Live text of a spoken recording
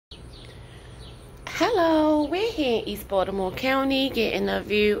Hello, we're here in East Baltimore County getting a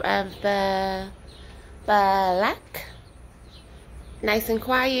view of the Black. Nice and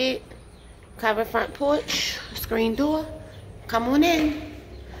quiet. Covered front porch, screen door. Come on in.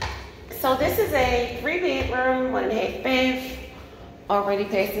 So this is a 3-bedroom, 1.5 bath. Already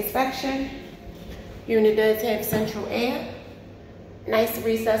passed inspection. Unit does have central air. Nice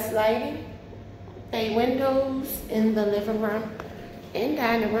recessed lighting. Bay windows in the living room and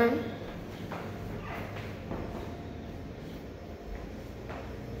dining room.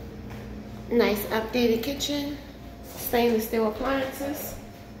 Nice updated kitchen, stainless steel appliances.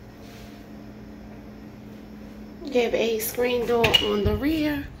 You have a screen door on the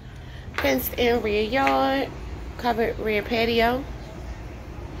rear, fenced in rear yard, covered rear patio,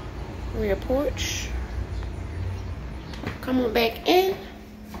 rear porch. Come on back in.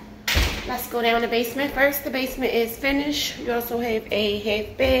 Let's go down the basement first. The basement is finished. You also have a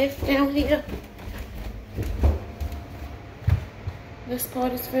half bath down here. This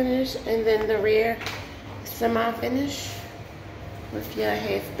part is finished, and then the rear is semi-finished with your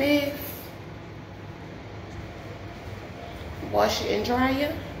half bath, washer and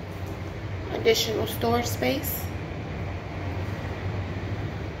dryer, additional storage space.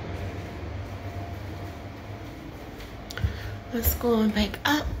 Let's go on back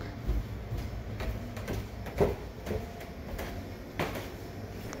up.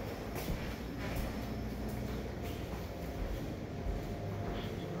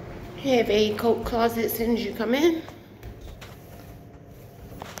 Have a coat closet as soon as you come in.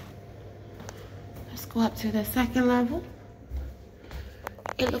 Let's go up to the second level.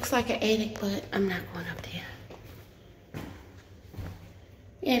 It looks like an attic, but I'm not going up there.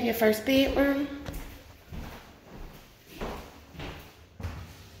 You have your first bedroom.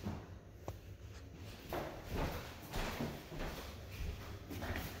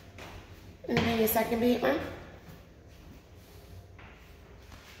 And then your second bedroom.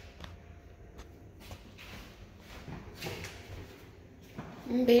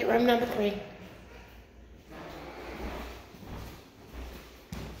 Bedroom number 3.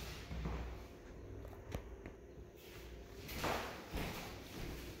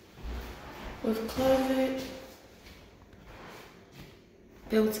 With closet,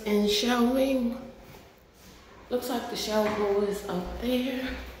 built-in shelving. Looks like the shower bowl is up there.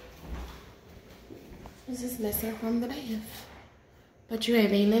 This is missing from the bath. But you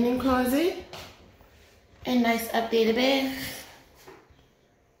have a linen closet and nice updated bath.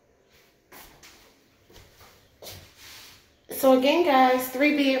 So again, guys,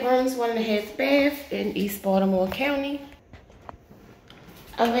 3 bedrooms, 1.5 bath in East Baltimore County.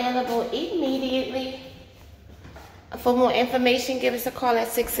 Available immediately. For more information, give us a call at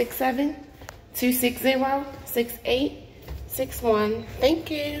 667-260-6861. Thank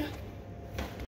you.